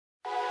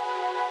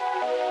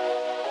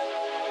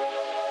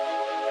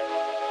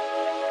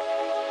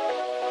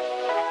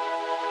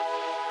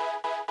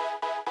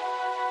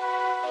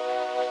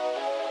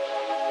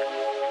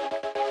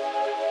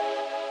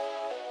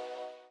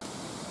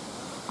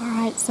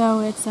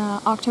So it's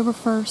October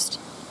 1st.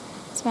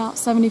 It's about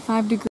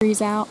 75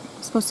 degrees out.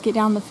 It's supposed to get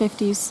down in the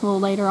 50s a little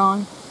later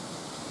on.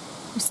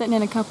 We're sitting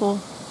in a couple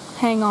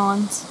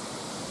hang-ons.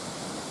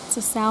 It's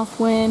a south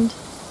wind.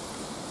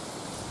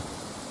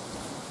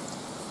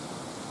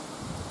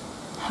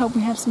 Hope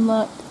we have some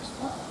luck.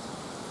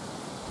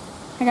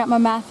 I got my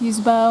Matthews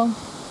bow.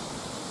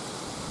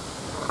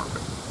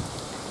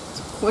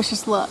 Wish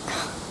us luck.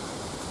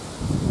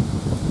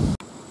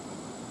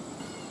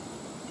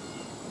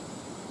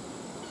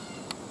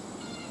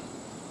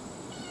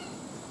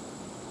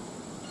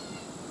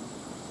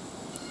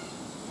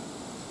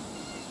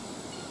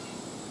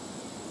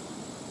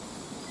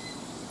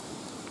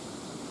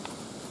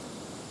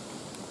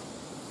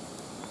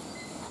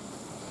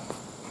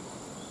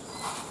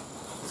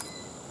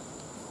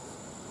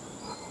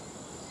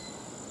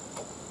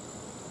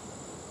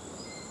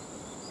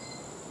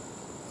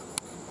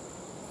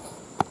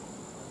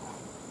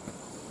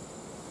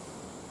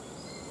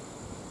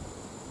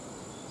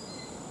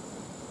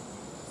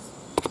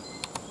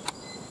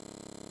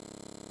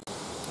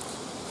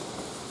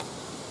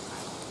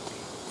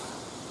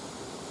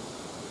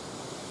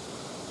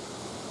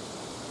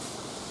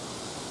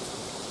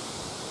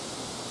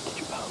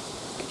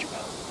 Get your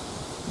bow.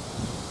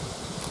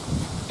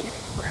 Get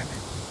it, grab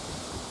it.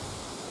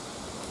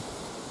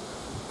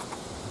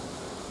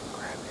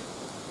 Grab it.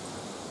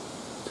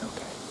 It's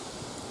okay.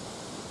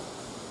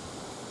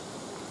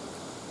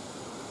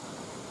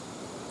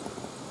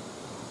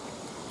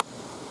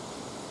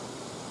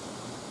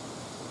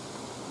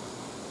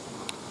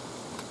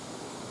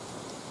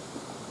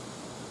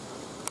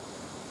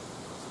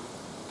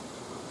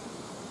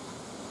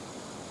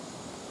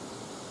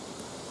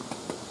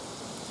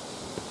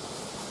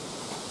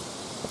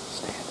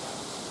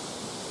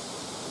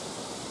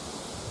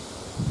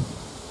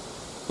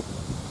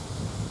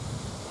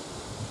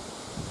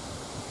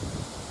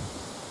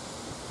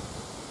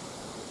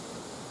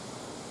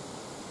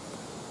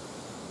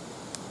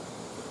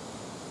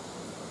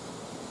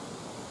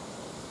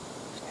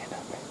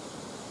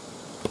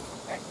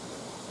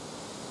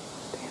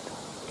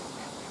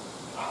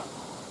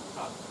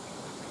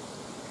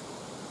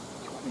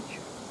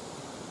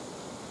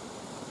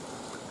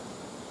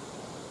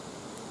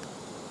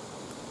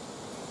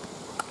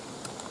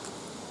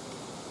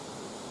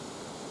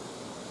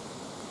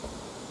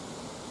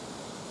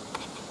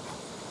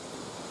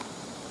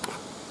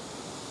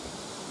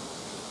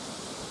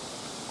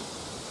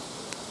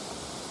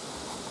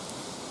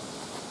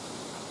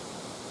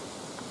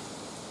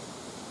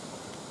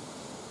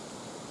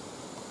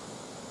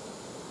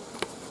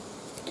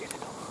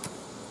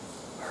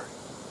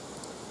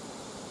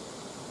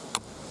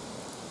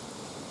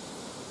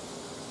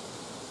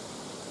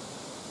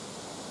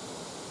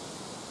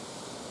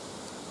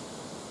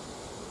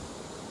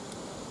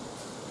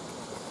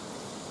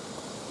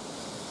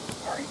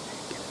 Hurry,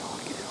 get it on,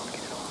 get it on,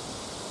 get it on.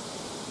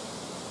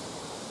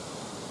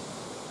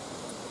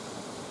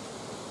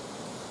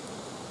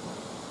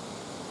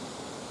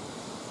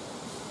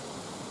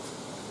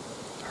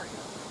 Hurry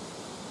up.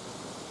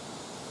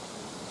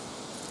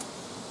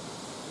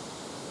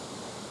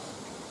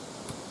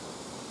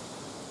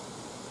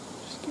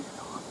 Just get it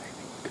on,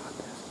 baby. You got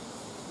this.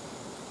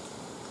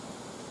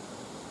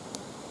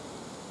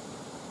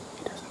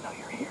 He doesn't know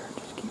you're here.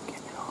 Just keep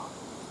getting it on.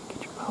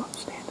 Get your bow up,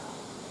 stand up.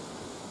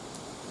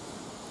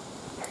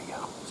 There you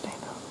go.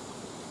 Stand up.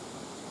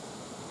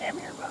 Hammer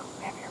your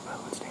bow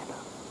and stand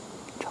up.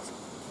 Chelsie,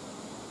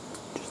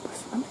 just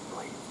listen to me,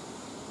 please.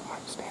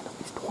 Alright, stand up.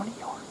 He's 20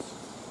 yards.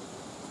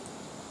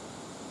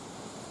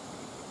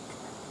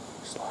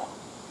 Slow.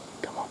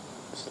 Come on.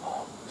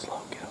 Slow.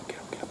 Slow. Get up, get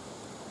up, get up.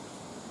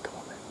 Come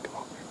on, man. Come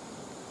on, man.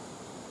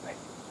 Hey,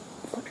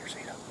 flip your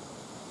seat up.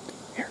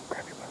 Here,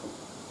 grab your bow.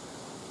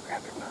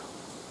 Grab your bow.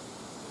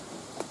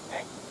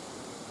 Hey,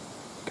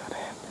 you gotta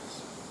have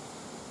this.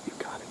 You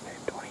got it,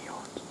 babe. 20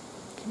 yards.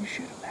 Can you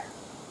shoot him there?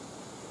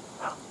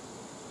 Huh?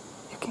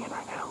 You can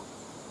right now.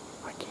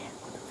 I can't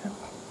with the film.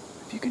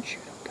 If you can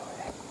shoot him, go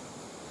ahead.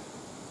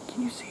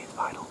 Can you see his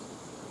vitals?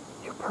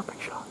 Your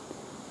perfect shot.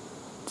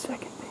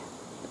 Second pin.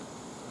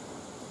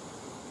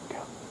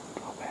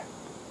 Go back.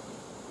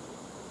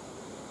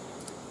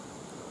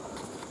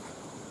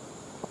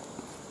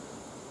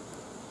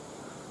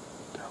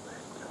 Go,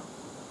 babe, go.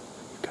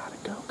 You got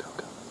it. Go, go,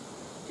 go.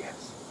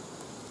 Yes.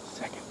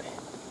 Second pin.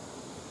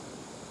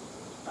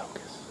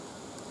 Focus.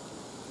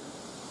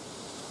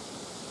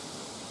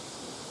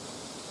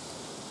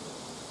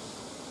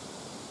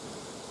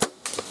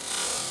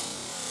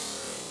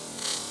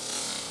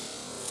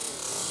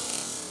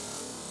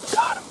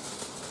 Got him.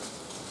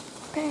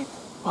 Babe,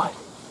 What?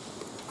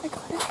 I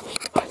got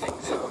it. I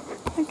think so.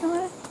 I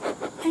got it.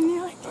 I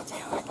knew I could do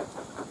it.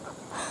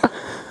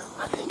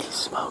 I think he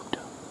smoked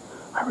him.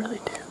 I really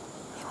do.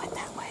 He went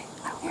that way.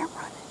 I don't hear him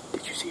running.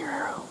 Did you see your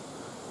arrow?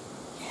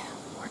 Yeah,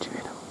 Where'd you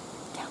hit him?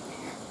 down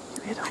there.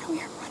 You hit I him? don't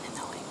hear him running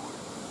though anymore.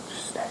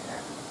 Just stay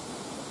there.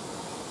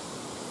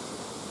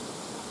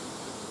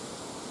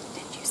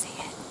 Did you see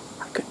it?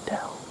 I couldn't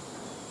tell.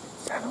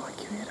 Sounded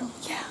like you hit him.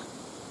 Yeah.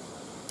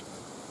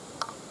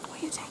 Will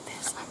you take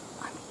this?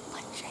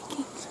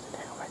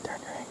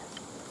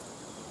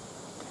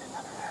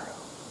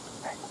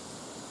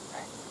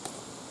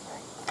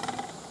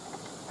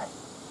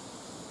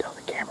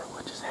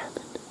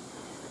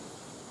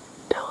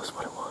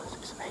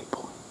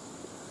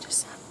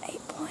 Just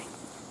 8 point.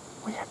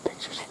 We have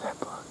pictures of that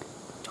buck.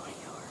 20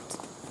 yards.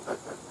 I'm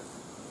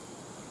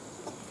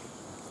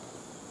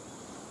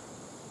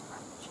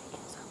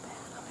shaking so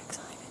bad. I'm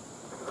excited.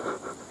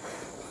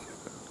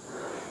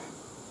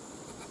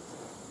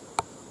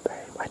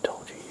 Babe, I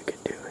told you you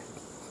could do it.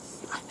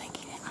 I don't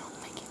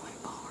think he went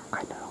far.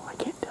 I know, I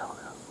can't tell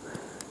though.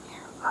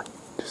 Here.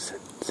 Just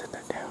sit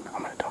that down.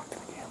 I'm gonna talk to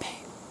the camera.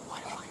 Babe,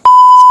 what if I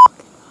this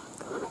fucking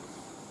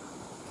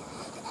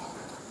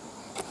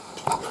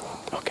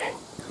buck? Okay.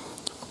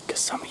 Because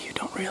some of you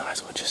don't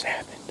realize what just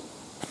happened.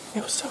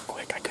 It was so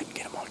quick I couldn't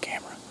get him on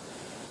camera.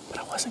 But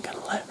I wasn't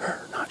gonna let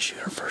her not shoot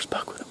her first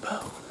buck with a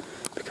bow.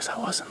 Because I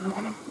wasn't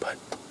on him, but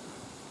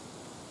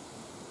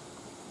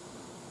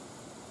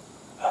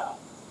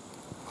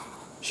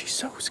she's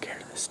so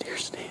scared of this deer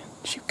stand.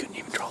 She couldn't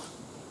even draw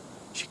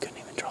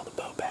the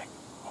bow back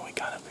when we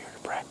got up here to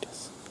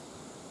practice.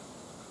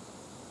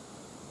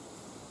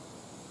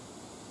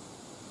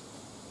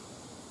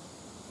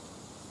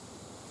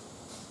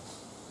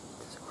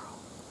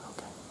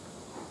 Okay.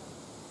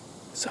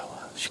 So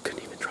she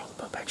couldn't even draw the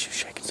bow back. She was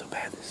shaking so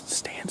bad the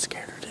stand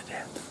scared her to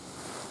death.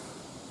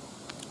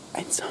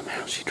 And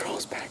somehow she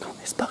draws back on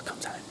this buck,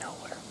 comes out of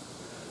nowhere.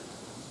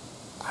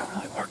 I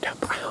really worked out.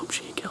 I hope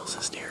she kills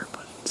this deer,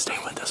 but stay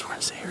with us. We're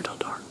gonna stay here till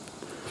dark.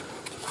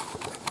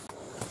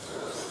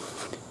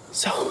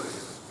 So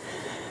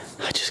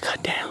I just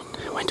got down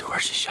and went to where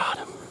she shot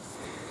him.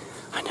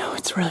 I know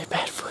it's really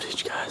bad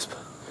footage, guys,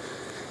 but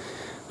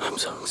I'm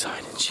so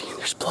excited.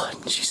 There's blood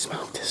and she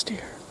smoked this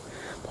deer.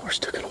 But we're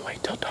still gonna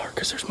wait till dark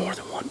because there's more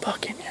than one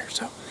buck in here.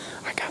 So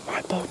I got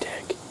my bow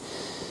tag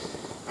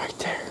right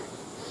there.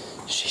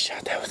 She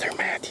shot that with her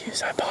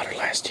Matthews. I bought her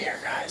last year,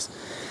 guys.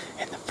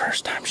 And the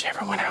first time she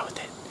ever went out with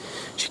it,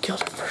 she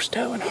killed her first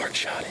doe and hard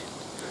shot it.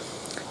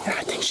 And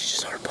I think she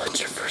just hard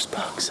punched her first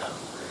buck. So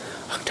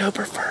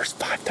October 1st,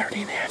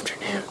 5:30 in the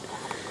afternoon.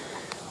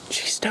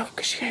 She's stoked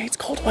because she hates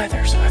cold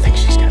weather. So I think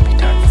she's gonna be